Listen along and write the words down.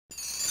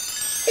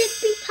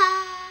Pa.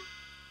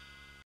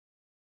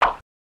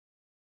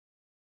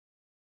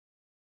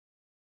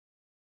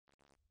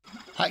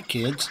 Hi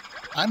kids,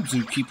 I'm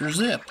Zookeeper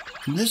Zipp,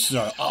 and this is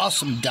our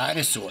awesome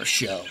dinosaur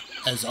show.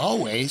 As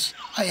always,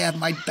 I have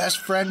my best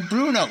friend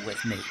Bruno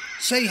with me.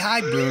 Say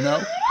hi, Bruno.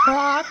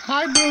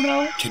 Hi,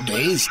 Bruno.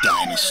 Today's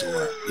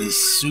dinosaur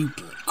is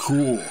super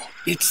cool.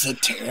 It's a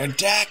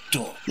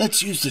pterodactyl.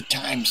 Let's use the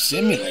time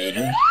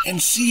simulator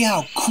and see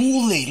how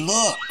cool they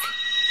look.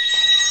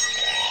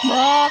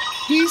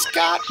 He's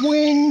got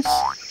wings.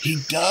 He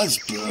does,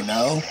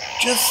 Bruno,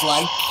 just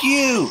like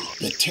you.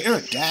 The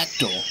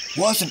pterodactyl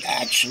wasn't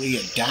actually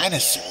a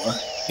dinosaur.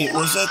 It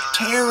was a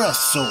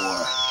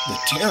pterosaur. The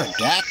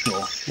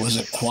pterodactyl was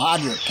a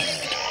quadruped.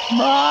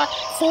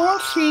 4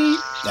 feet.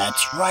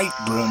 That's right,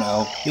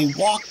 Bruno. They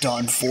walked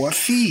on 4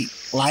 feet,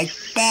 like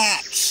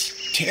bats.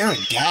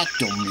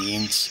 Pterodactyl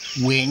means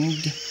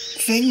winged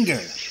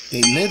finger.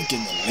 They lived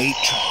in the late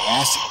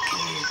Triassic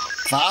period.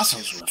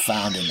 Fossils were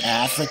found in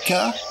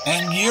Africa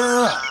and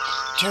Europe.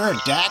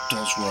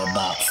 Pterodactyls were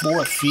about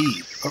 4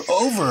 feet, or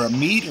over a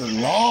meter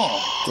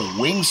long. The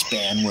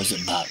wingspan was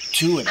about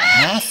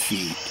 2.5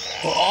 feet,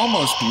 or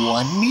almost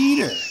 1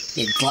 meter.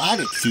 They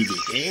glided through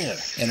the air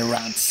at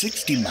around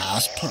 60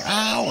 miles per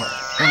hour,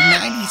 or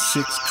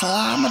 96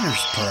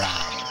 kilometers per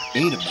hour.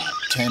 Weighed about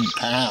 10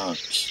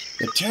 pounds.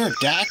 The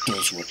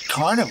pterodactyls were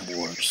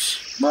carnivores.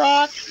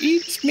 Brock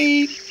eats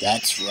meat.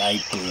 That's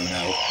right,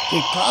 Bruno.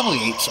 They probably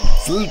ate some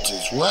fruits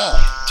as well.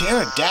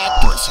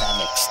 Pterodactyls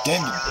have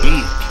extended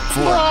beak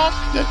for... Brock,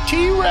 the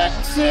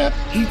T-Rex Zip.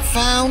 He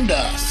found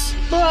us.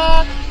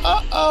 Brock,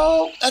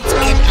 uh-oh. Let's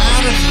get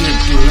out of here,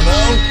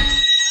 Bruno.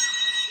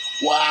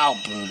 Wow,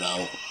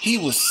 Bruno. He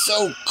was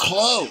so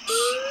close.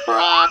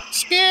 Brock,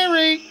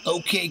 scary.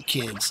 Okay,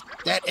 kids,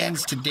 that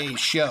ends today's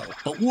show.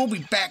 But we'll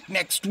be back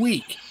next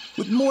week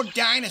with more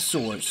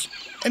dinosaurs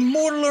and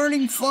more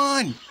learning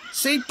fun.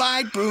 Say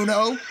bye,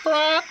 Bruno.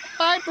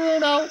 Bye,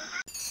 Bruno.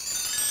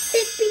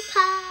 Zippy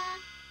Pa.